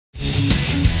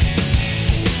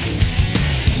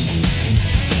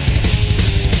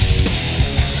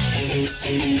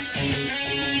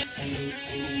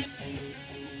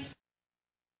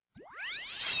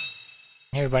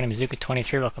everybody,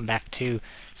 Mizuka23. Welcome back to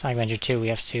Sonic Adventure 2. We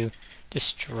have to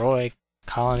destroy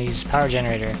Colony's power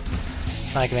generator.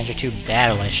 Sonic Adventure 2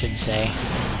 battle, I should say.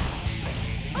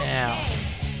 Now,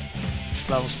 this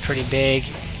level's pretty big.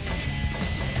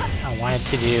 I wanted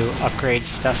to do upgrade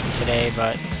stuff today,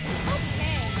 but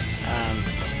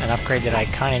an upgrade that I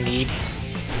kind of need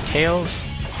for Tails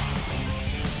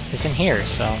is in here,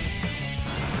 so...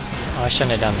 Oh, I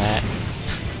shouldn't have done that.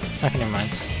 Okay, never mind.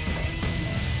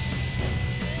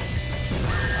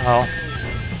 Oh,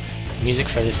 the music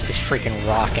for this is freaking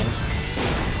rockin'.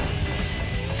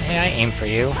 Hey, I aim for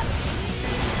you.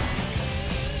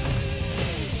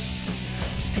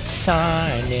 It's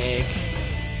Sonic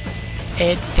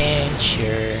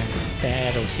Adventure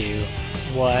Battle 2.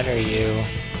 What are you?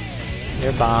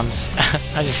 They're bombs.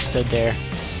 I just stood there.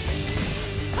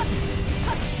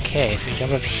 Okay, so we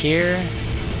jump up here.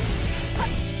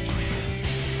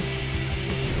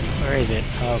 Where is it?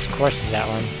 Oh, of course it's that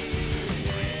one.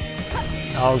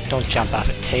 Oh, don't jump off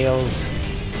it, Tails.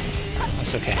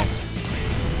 That's okay.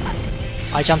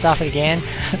 I jumped off it again?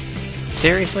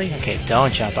 Seriously? Okay,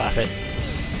 don't jump off it.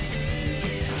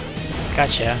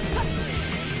 Gotcha.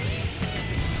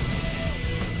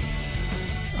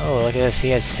 Oh, look at this, he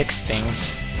has 6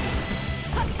 things.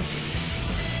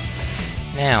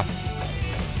 Now,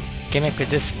 gimmick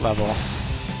with this level.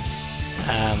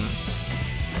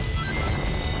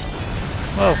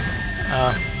 Whoa.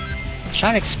 I'm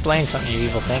trying to explain something, you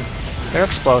evil thing. They're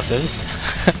explosives.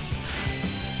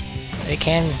 They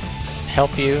can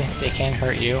help you, they can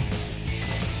hurt you.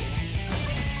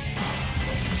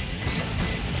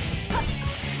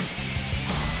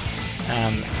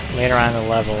 Later on in the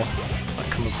level,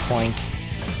 there'll come a point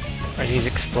where these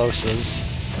explosives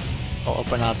will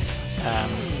open up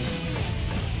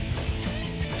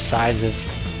the sides of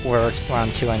where we're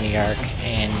on to on the Ark,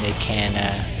 and they can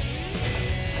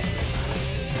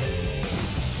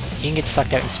you can get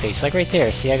sucked out in space, like right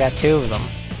there. See, I got 2 of them.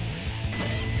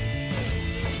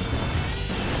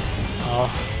 Oh.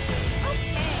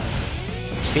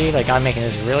 See, like I'm making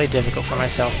this really difficult for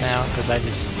myself now, because I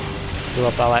just blew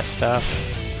up all that stuff.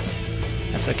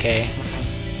 That's okay.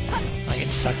 I get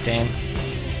sucked in.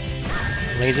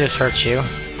 Lasers hurt you.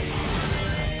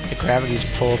 The gravity's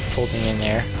pulled me in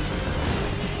there.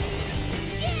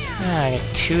 Ah, I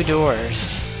got 2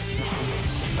 doors.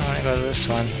 I want to go to this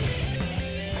one.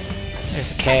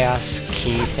 There's a chaos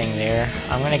key thing there.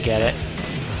 I'm gonna get it.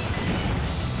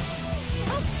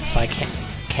 If I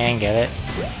can get it.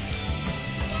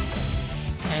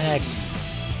 And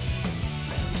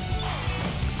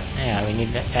yeah, we need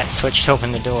that switch to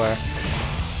open the door. And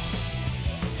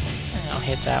I'll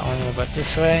hit that one, we'll go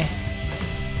this way.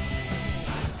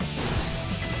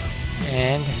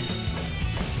 And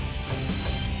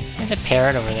there's a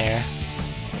parrot over there.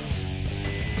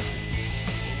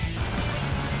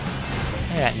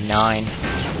 I got 9.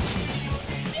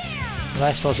 Was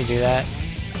I supposed to do that?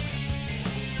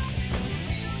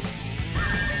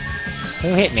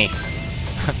 Who hit me?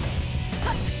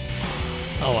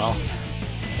 Oh well.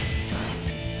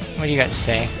 What do you got to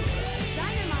say?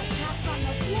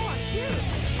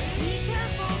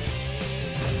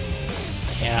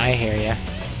 Yeah, I hear ya.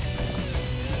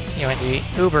 You want to be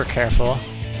uber careful.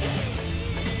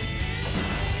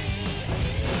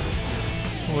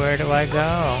 Where do I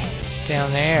go?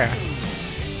 Down there.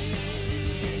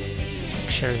 Just make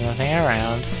sure there's nothing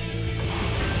around.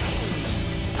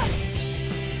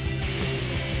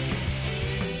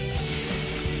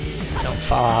 Don't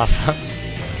fall off.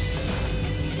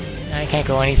 I can't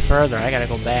go any further. I gotta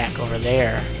go back over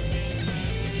there.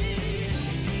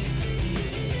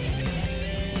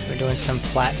 So we're doing some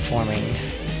platforming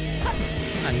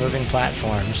on moving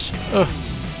platforms. Ugh,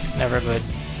 never good.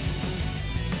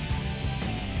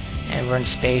 And we're in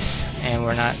space, and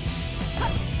we're not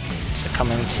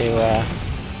succumbing to,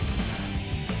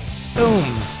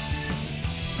 boom!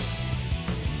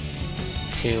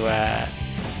 To,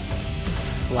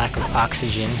 lack of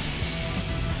oxygen.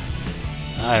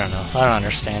 I don't know. I don't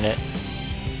understand it.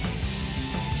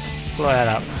 Blow that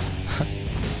up.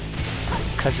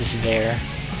 Because it's there.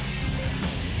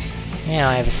 Now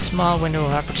I have a small window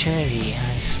of opportunity.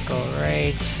 I just go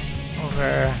right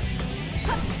over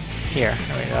here.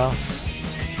 There we go.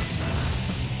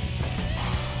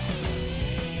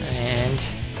 And...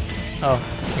 oh,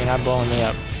 you're not blowing me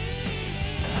up.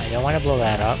 I don't want to blow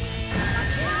that up.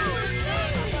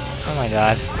 Oh my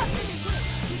god.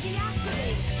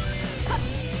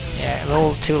 Yeah, a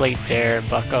little too late there,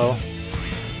 bucko.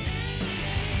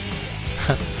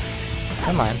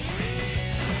 Come on.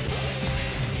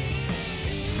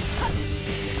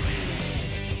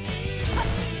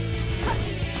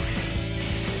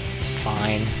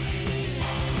 fine.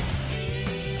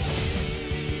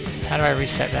 How do I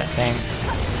reset that thing?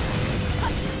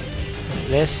 Is it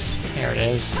this? Here it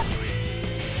is.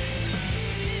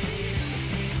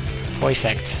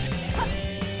 Perfect.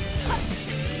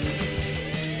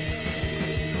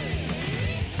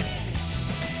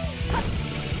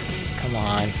 Come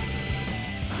on.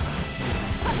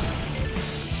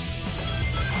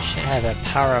 Should have that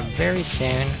power up very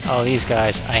soon. Oh, these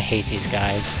guys. I hate these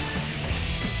guys.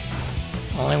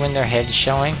 Only when their head's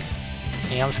showing.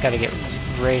 You almost gotta get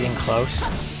right in close.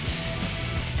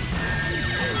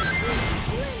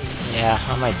 Yeah,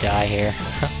 I might die here.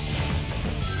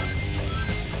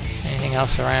 Anything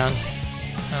else around?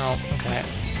 Oh, okay.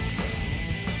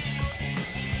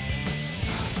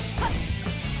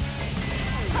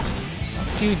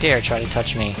 Don't you dare try to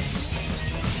touch me.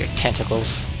 With your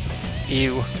tentacles.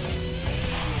 Ew.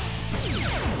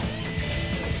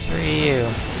 3 of you.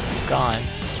 Gone.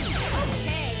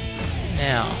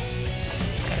 Now,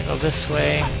 gotta go this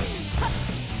way.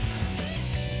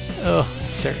 Oh,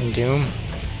 certain doom.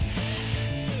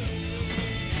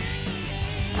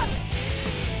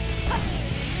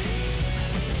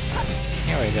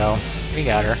 Here we go. We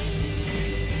got her.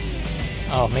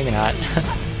 Oh, maybe not.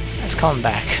 Let's call him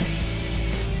back.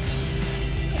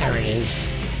 There it is.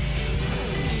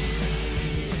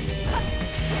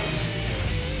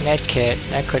 Medkit.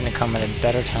 That couldn't have come at a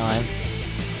better time.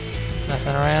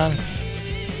 Nothing around?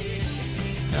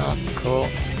 No, cool.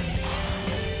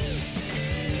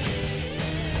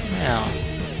 Now,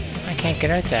 I can't get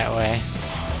out that way.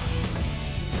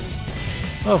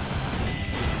 Oh!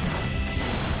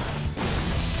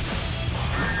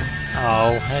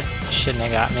 Oh, that shouldn't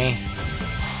have got me.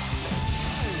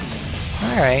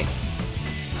 Alright.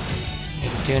 You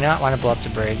do not want to blow up the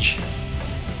bridge.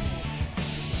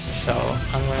 So,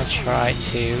 I'm gonna try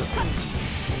to...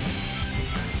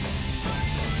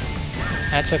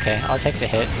 That's okay, I'll take the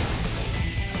hit.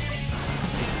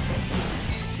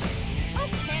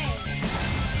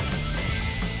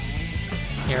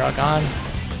 You're all gone?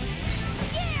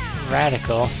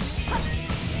 Radical.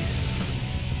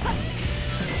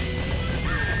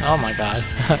 Oh my god.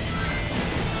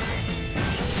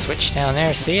 Switch down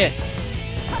there, see it?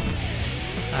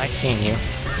 I seen you.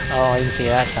 Oh, I didn't see you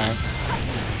that time.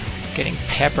 Getting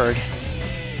peppered.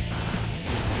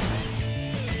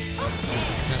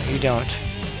 No, you don't.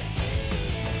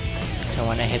 Don't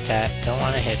want to hit that. Don't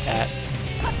want to hit that.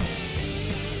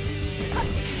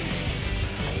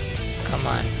 Come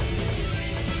on.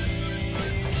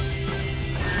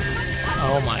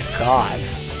 Oh my god.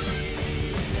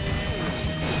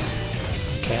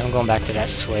 Okay, I'm going back to that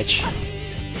switch.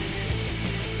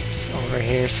 It's over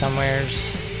here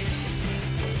somewheres.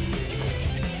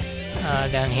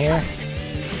 Down here.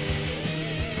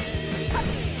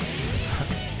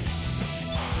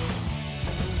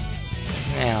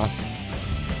 Now.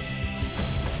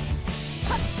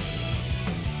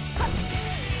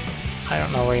 I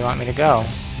don't know where you want me to go.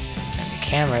 And the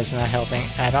camera is not helping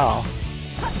at all.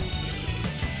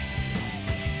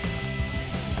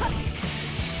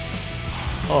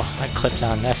 Oh, I clipped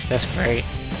on. That's great.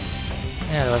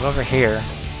 Yeah, look over here.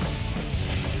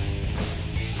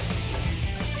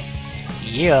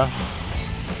 Yeah.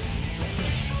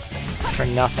 For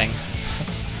nothing.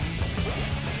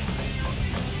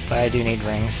 But I do need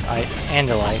rings. And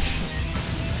a life.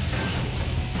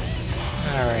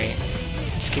 Alright.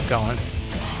 Let's keep going.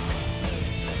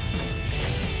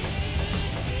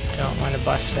 Don't want to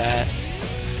bust that.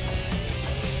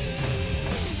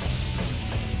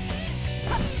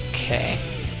 Okay.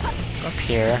 Up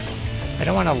here. I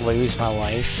don't want to lose my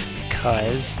life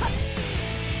because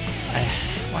I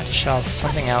want to show off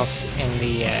something else in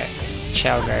the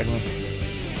Chao Garden.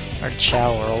 Or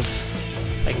Chao World.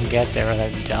 If I can get there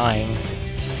without dying.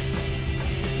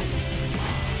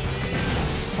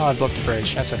 Oh, I blew up the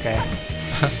bridge. That's okay.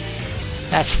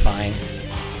 That's fine.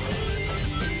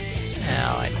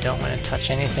 Now, I don't want to touch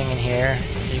anything in here.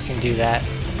 You can do that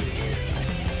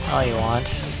all you want.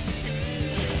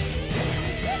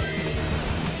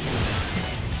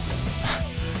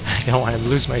 I don't want to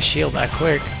lose my shield that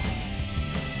quick.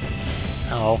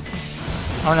 Oh.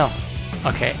 Oh no.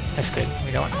 Okay, that's good.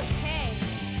 We don't...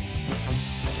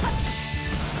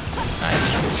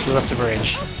 Nice. Blew up the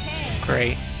bridge.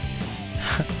 Great.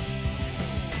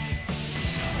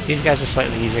 These guys are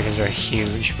slightly easier because they're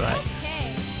huge, but...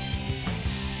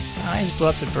 I just blew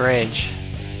up the bridge.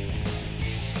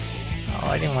 Oh,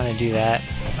 I didn't want to do that.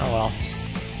 Oh well.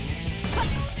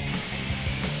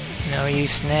 No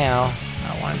use now.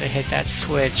 I wanted to hit that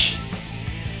switch.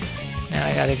 Now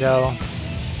I gotta go...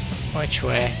 Which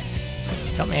way?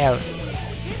 Help me out.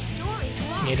 This door is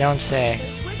locked. You don't say. The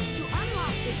switch to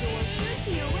unlock the door should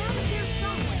be around here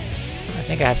somewhere. I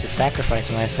think I have to sacrifice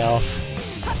myself.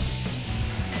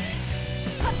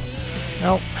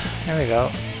 Nope. There we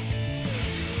go.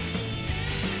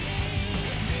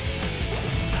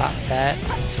 Pop that.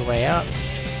 It's a way up.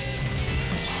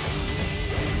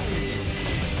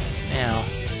 Now.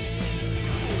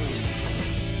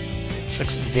 This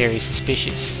looks very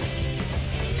suspicious.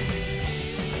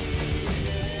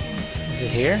 Is it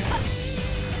here?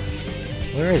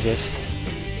 Where is it?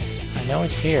 I know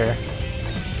it's here.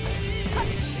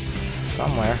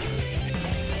 Somewhere.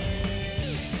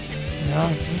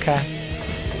 No? Okay.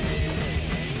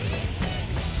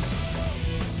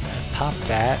 Pop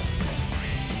that.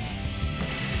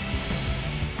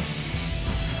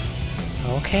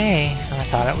 Okay, I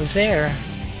thought it was there.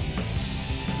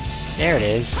 There it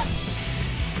is.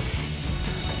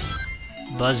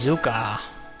 Bazooka.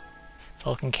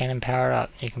 Vulcan cannon powered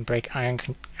up. You can break iron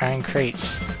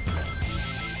crates.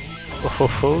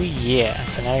 Oh yeah.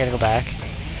 So now I gotta go back.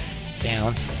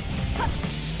 Down.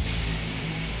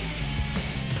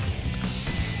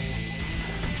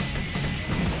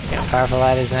 See how powerful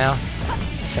that is now?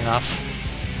 That's enough.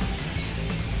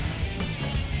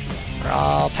 We're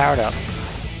all powered up.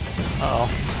 Uh-oh.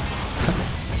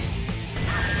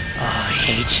 Oh, I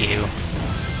hate you.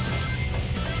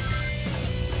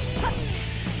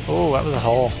 Oh, that was a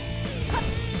hole.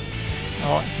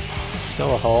 Oh, it's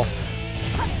still a hole.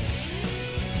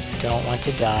 Don't want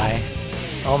to die.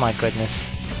 Oh my goodness.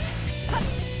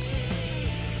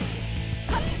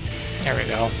 There we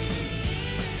go.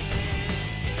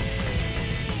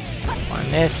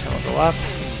 On this, and we'll go up.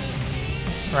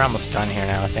 We're almost done here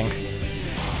now, I think.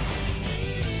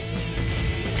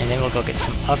 And then we'll go get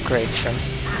some upgrades from...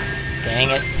 Dang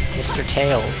it, Mr.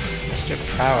 Tails, Mr.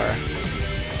 Prower.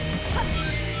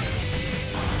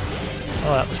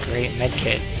 Oh, that was great.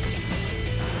 Medkit.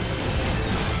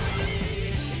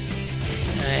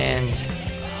 And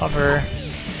hover.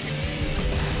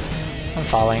 I'm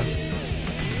falling.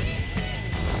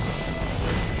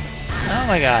 Oh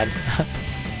my god.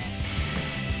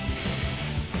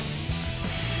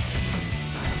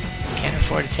 Can't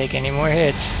afford to take any more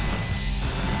hits.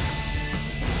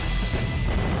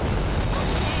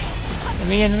 Let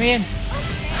me in, let me in.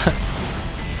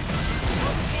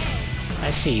 I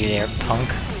see you there, punk.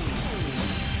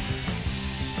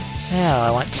 Now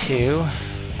I want to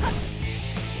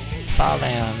fall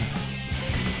down.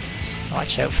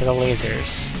 Watch out for the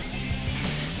lasers.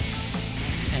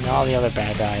 And all the other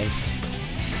bad guys.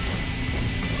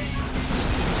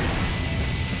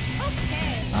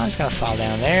 I'm just gonna fall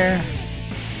down there.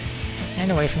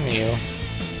 And away from you.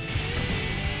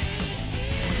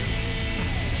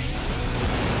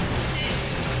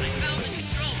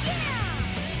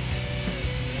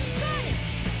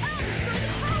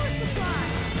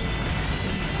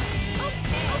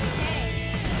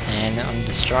 And I'm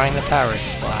destroying the power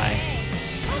supply.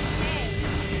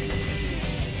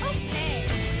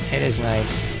 It is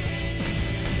nice.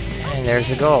 And there's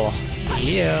the goal.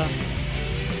 Yeah.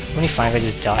 When you find I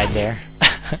just died there.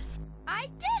 I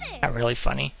did it! Not really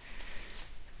funny.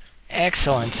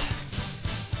 Excellent.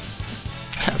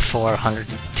 400,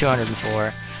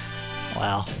 204.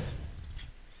 Wow.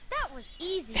 That was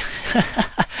easy.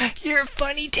 You're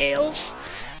funny, Tails!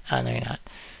 No, you're not.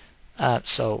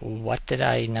 So, what did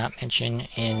I not mention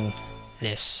in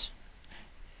this?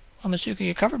 Well, Mitsuki,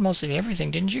 you covered most of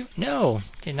everything, didn't you? No!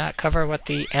 Did not cover what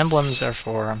the emblems are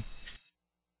for.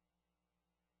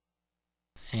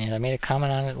 And I made a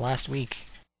comment on it last week.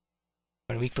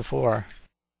 Or the week before.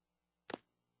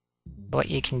 What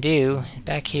you can do,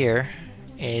 back here,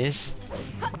 is...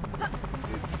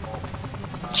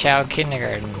 Chao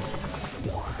Kindergarten.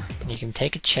 You can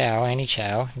take a Chao, any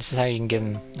Chao. This is how you can give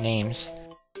them names.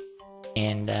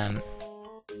 And,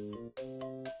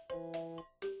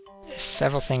 there's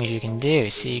several things you can do.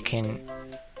 So you can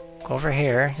go over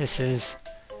here. This is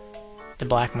the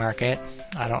black market.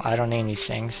 I don't name these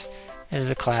things. This is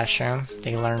the classroom.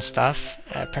 They learn stuff.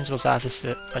 Principal's office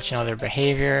that lets you know their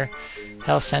behavior.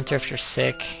 Health center if you're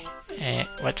sick. And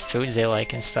what foods they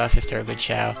like and stuff if they're a good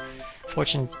Chao.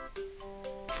 Fortune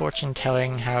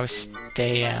telling house.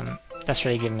 They that's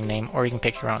where they give them a name, or you can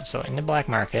pick your own. So in the black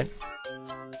market.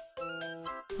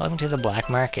 Welcome to the black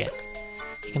market.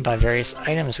 You can buy various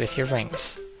items with your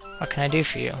rings. What can I do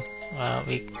for you? Well,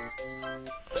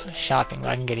 shopping.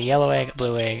 I can get a yellow egg, a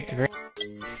blue egg, a green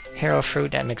hero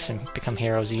fruit that makes them become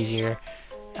heroes easier.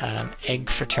 Egg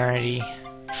fraternity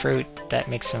fruit that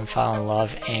makes them fall in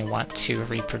love and want to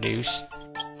reproduce.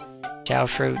 Chao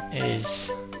fruit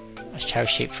is a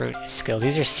Chao-shaped fruit. Skills.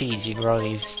 These are seeds. You grow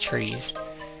these trees.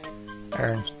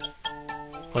 Earn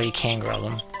well, you can grow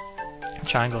them.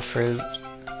 Triangle fruit.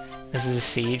 This is a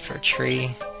seed for a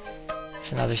tree.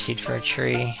 It's another seed for a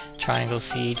tree. Triangle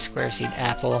seed, square seed,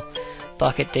 apple.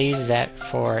 Bucket, they use that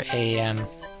for a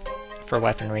for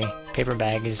weaponry. Paper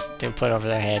bag is they would put over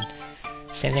their head.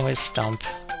 Same thing with stump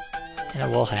and a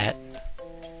wool hat.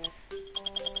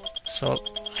 So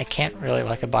I can't really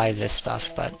buy this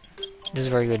stuff, but this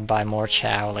is where you would buy more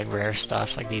Chao, like rare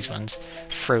stuff, like these ones.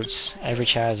 Fruits. Every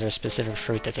Chao has their specific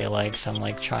fruit that they like. Some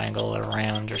like triangle or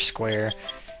round or square.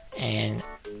 And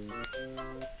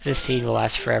this seed will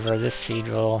last forever. This seed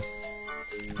will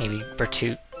maybe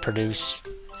produce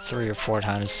 3 or 4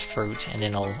 times fruit, and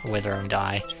then it'll wither and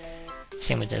die.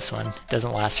 Same with this one. It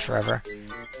doesn't last forever.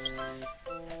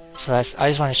 So I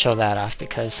just want to show that off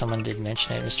because someone did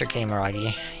mention it, Mr.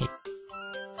 Gameragi.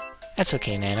 That's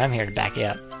okay, man. I'm here to back you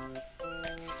up.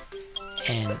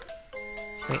 And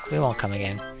we won't come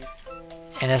again.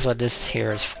 And that's what this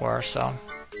here is for, so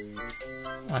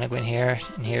I want to go in here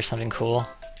and hear something cool.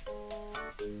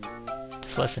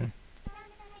 Just listen.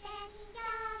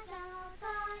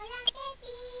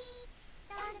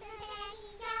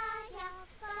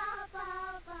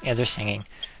 Yeah, they're singing.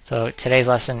 So today's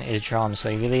lesson is drums. So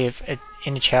if you leave it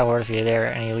in the Chao World, if you're there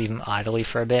and you leave them idly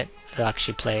for a bit, it'll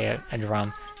actually play a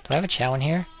drum. Do I have a Chao in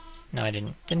here? No, I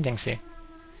didn't. Didn't think so.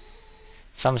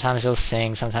 Sometimes they'll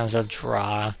sing, sometimes they'll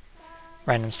draw,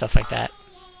 random stuff like that.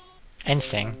 And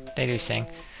sing. They do sing.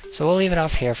 So we'll leave it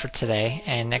off here for today,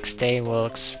 and next day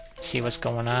we'll see what's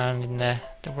going on in the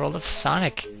world of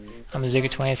Sonic. I'm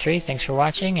Azuga23, thanks for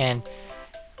watching, and,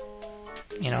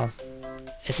 you know,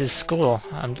 this is school.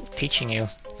 I'm teaching you.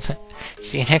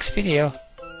 See you next video.